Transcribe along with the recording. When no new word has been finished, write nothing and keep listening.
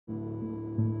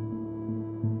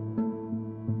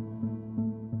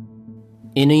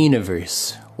In a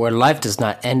universe where life does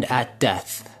not end at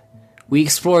death, we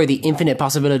explore the infinite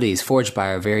possibilities forged by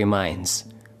our very minds.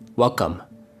 Welcome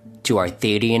to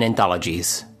Arthadian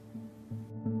Anthologies.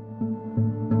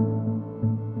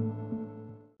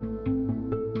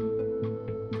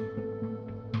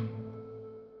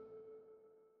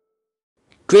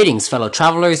 Greetings, fellow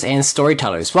travelers and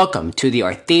storytellers. Welcome to the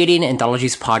Arthadian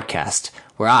Anthologies podcast,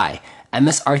 where I,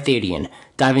 MS Arthadian,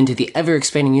 dive into the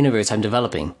ever-expanding universe I'm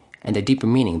developing and the deeper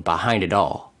meaning behind it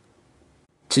all.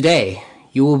 Today,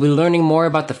 you will be learning more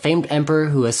about the famed emperor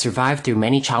who has survived through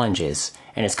many challenges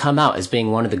and has come out as being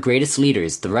one of the greatest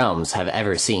leaders the realms have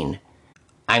ever seen.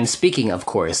 I'm speaking, of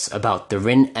course, about the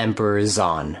Rihn Emperor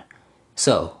Rihn.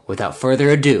 So, without further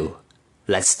ado,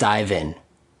 let's dive in.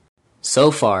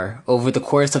 So far, over the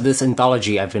course of this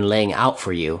anthology I've been laying out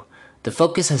for you, the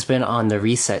focus has been on the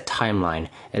reset timeline,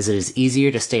 as it is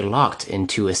easier to stay locked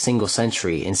into a single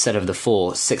century instead of the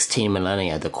full 16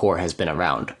 millennia the core has been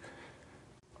around.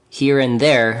 Here and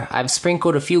there, I've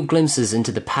sprinkled a few glimpses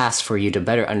into the past for you to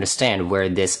better understand where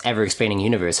this ever-expanding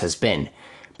universe has been,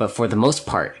 but for the most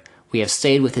part, we have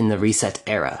stayed within the reset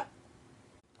era.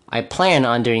 I plan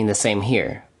on doing the same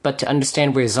here, but to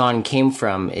understand where Rihn came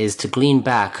from is to glean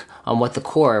back on what the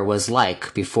core was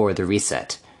like before the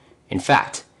reset. In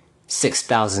fact,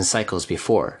 6,000 cycles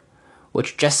before,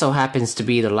 which just so happens to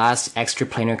be the last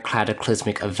extraplanar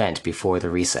cataclysmic event before the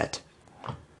reset.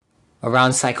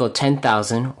 Around cycle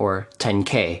 10,000 or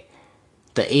 10K,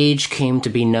 the age came to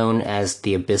be known as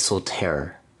the Abyssal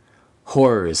Terror.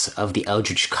 Horrors of the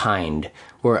eldritch kind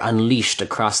were unleashed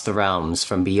across the realms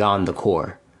from beyond the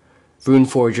core.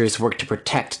 Runeforgers worked to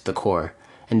protect the core,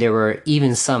 and there were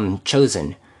even some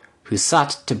chosen who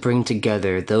sought to bring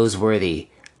together those worthy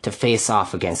to face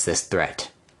off against this threat.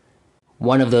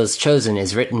 One of those chosen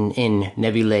is written in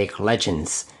nebulaic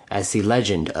legends as the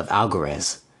legend of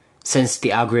Algorez, since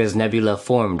the Algorez Nebula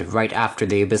formed right after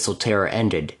the Abyssal Terror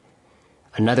ended.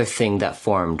 Another thing that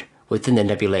formed within the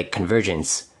nebulaic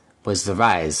convergence was the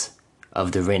rise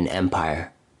of the Rihn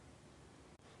Empire.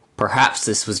 Perhaps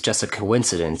this was just a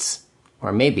coincidence,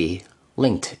 or maybe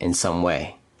linked in some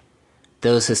way.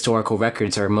 Those historical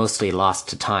records are mostly lost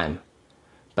to time,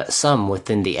 but some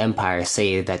within the Empire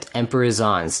say that Emperor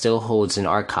Rihn still holds an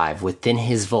archive within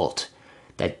his vault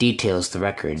that details the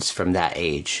records from that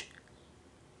age.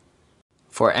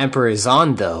 For Emperor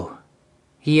Rihn, though,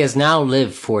 he has now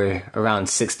lived for around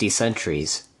 60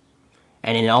 centuries,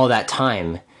 and in all that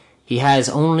time, he has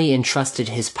only entrusted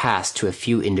his past to a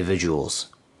few individuals.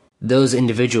 Those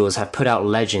individuals have put out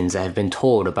legends that have been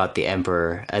told about the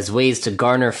Emperor as ways to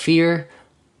garner fear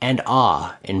and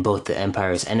awe in both the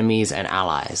Empire's enemies and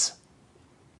allies.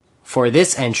 For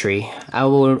this entry, I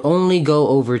will only go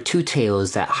over two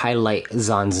tales that highlight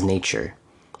Rhinn's nature.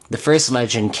 The first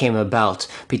legend came about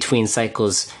between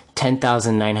cycles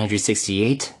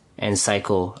 10,968 and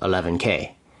cycle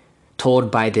 11K, told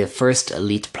by the first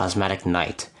elite plasmatic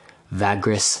knight,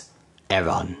 Vagris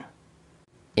Rihn.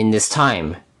 In this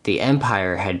time, the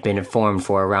Empire had been formed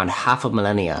for around half a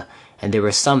millennia, and there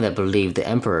were some that believed the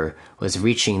Emperor was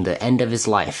reaching the end of his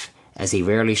life as he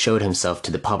rarely showed himself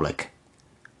to the public.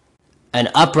 An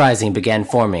uprising began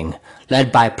forming,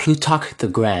 led by Plutarch the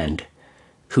Grand,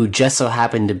 who just so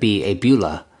happened to be a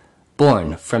Beulah,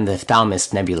 born from the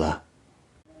Thaumas Nebula.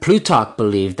 Plutarch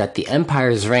believed that the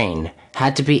Empire's reign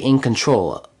had to be in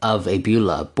control of a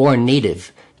Beulah born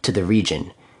native to the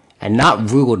region, and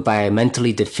not ruled by a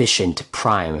mentally deficient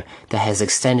prime that has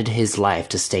extended his life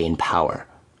to stay in power.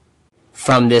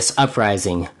 From this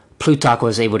uprising, Plutarch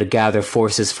was able to gather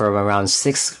forces from around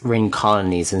 6 Rihn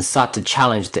colonies and sought to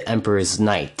challenge the Emperor's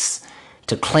knights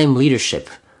to claim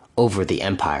leadership over the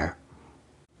Empire.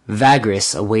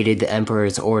 Vagris awaited the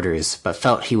Emperor's orders, but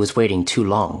felt he was waiting too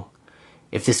long.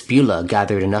 If this Beulah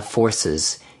gathered enough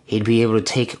forces, he'd be able to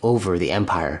take over the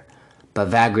Empire, but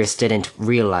Vagris didn't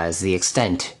realize the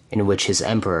extent in which his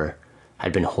Emperor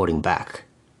had been holding back.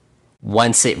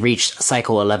 Once it reached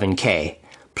cycle 11K,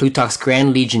 Plutarch's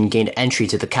Grand Legion gained entry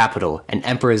to the capital, and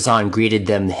Emperor Rihn greeted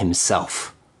them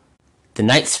himself. The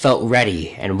knights felt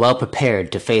ready and well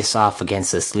prepared to face off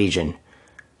against this legion,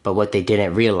 but what they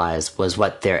didn't realize was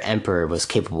what their emperor was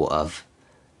capable of.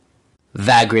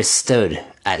 Vagris stood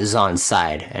at Rhinn's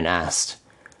side and asked,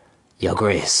 "Your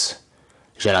Grace,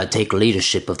 shall I take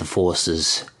leadership of the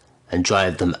forces and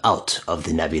drive them out of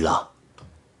the nebula?"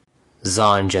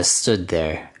 Rihn just stood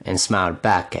there and smiled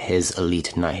back at his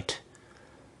elite knight.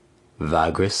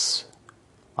 "Vagris,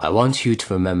 I want you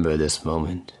to remember this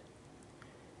moment.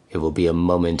 It will be a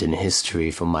moment in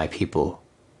history for my people,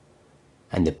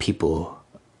 and the people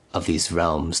of these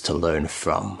realms to learn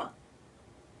from."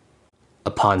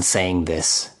 Upon saying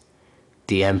this,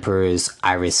 The Emperor's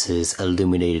irises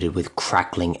illuminated with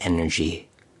crackling energy.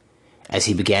 As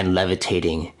he began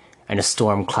levitating, and a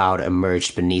storm cloud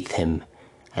emerged beneath him,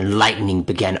 and lightning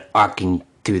began arcing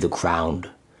through the ground.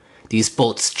 These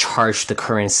bolts charged the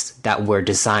currents that were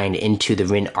designed into the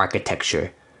Rihn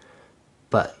architecture.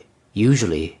 But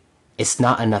usually, it's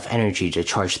not enough energy to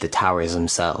charge the towers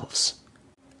themselves.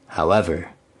 However,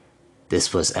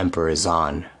 this was Emperor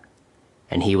Zahn,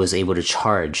 and he was able to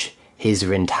charge his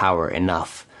Rihn tower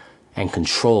enough and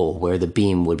control where the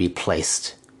beam would be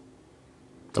placed.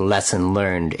 The lesson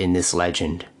learned in this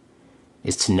legend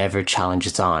is to never challenge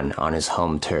Zahn on his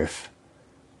home turf,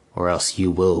 or else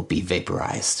you will be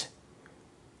vaporized.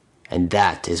 And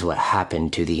that is what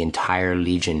happened to the entire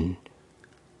legion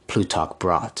Plutarch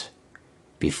brought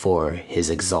before his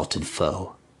exalted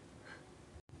foe.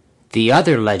 The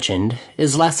other legend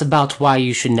is less about why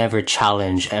you should never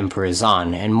challenge Emperor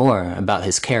Zahn and more about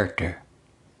his character.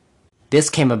 This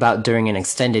came about during an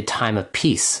extended time of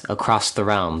peace across the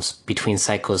realms between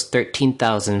cycles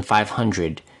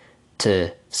 13,500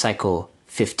 to cycle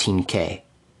 15K.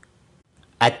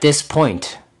 At this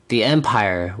point, the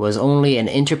Empire was only an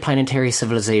interplanetary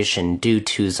civilization due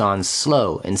to Zahn's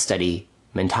slow and steady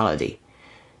mentality.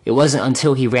 It wasn't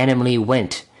until he randomly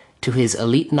went to his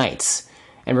elite knights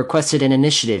and requested an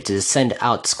initiative to send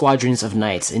out squadrons of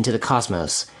knights into the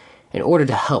cosmos in order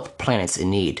to help planets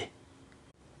in need.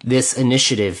 This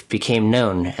initiative became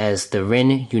known as the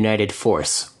Rihn United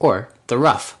Force, or the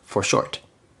RUF for short.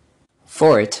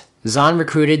 For it, Zahn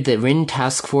recruited the Rihn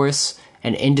Task Force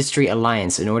and Industry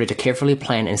Alliance in order to carefully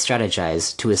plan and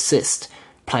strategize to assist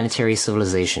planetary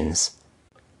civilizations.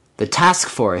 The task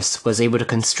force was able to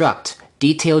construct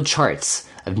detailed charts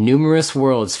of numerous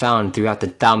worlds found throughout the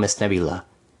Thaumas Nebula.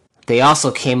 They also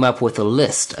came up with a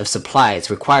list of supplies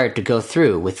required to go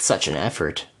through with such an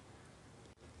effort.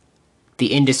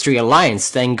 The Industry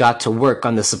Alliance then got to work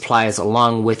on the supplies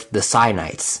along with the Psi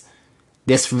Knights.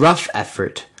 This rough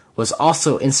effort was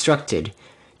also instructed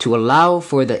to allow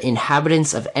for the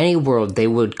inhabitants of any world they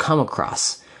would come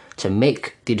across to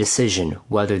make the decision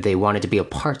whether they wanted to be a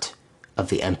part of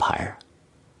the Empire.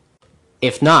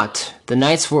 If not, the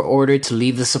Knights were ordered to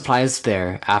leave the supplies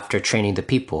there after training the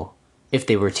people, if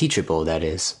they were teachable, that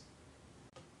is.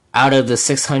 Out of the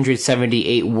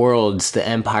 678 worlds the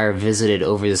Empire visited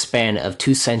over the span of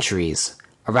 2 centuries,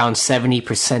 around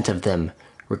 70% of them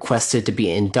requested to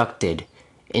be inducted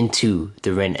into the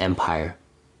Rihn Empire.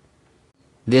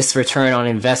 This return on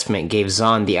investment gave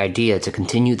Zahn the idea to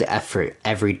continue the effort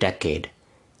every decade.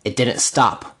 It didn't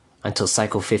stop until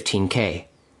cycle 15K,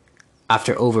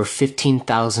 after over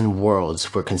 15,000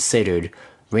 worlds were considered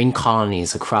Rihn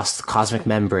colonies across the cosmic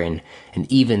membrane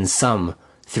and even some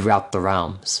throughout the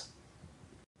realms.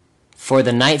 For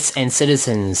the knights and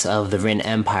citizens of the Rihn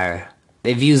Empire,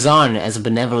 they view Zahn as a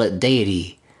benevolent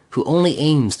deity who only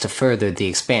aims to further the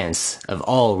expanse of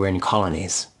all Rihn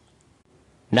colonies.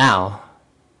 Now,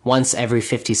 once every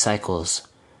 50 cycles,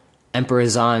 Emperor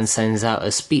Zahn sends out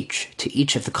a speech to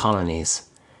each of the colonies.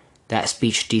 That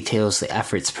speech details the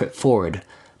efforts put forward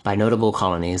by notable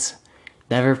colonies,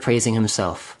 never praising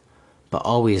himself, but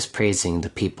always praising the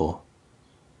people.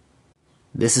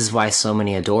 This is why so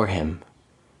many adore him,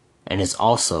 and is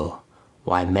also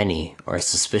why many are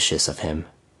suspicious of him.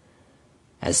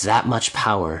 As that much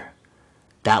power,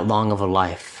 that long of a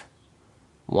life,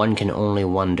 one can only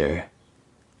wonder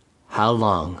how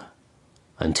long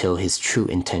until his true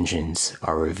intentions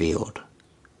are revealed.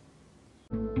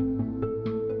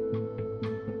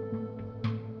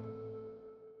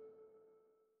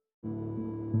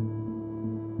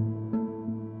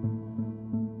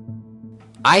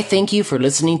 I thank you for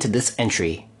listening to this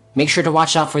entry. Make sure to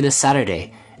watch out for this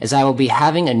Saturday, as I will be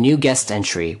having a new guest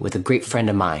entry with a great friend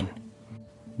of mine.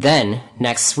 Then,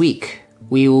 next week,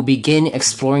 we will begin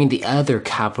exploring the other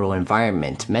capital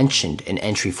environment mentioned in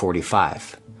entry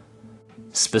 45.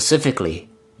 Specifically,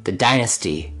 the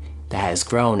dynasty that has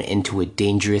grown into a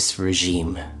dangerous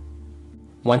regime.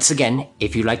 Once again,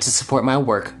 if you'd like to support my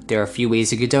work, there are a few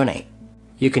ways you could donate.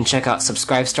 You can check out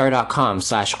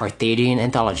subscribestar.com/Arthadian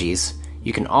Anthologies.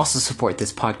 You can also support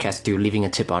this podcast through leaving a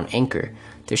tip on Anchor.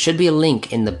 There should be a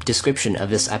link in the description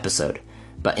of this episode.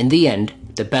 But in the end,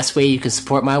 the best way you can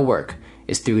support my work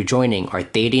is through joining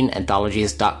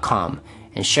ArthadianAnthologies.com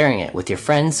and sharing it with your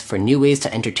friends for new ways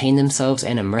to entertain themselves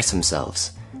and immerse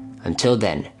themselves. Until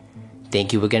then,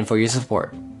 thank you again for your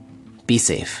support. Be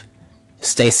safe,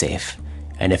 stay safe,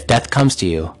 and if death comes to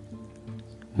you,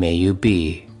 may you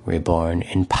be reborn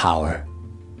in power.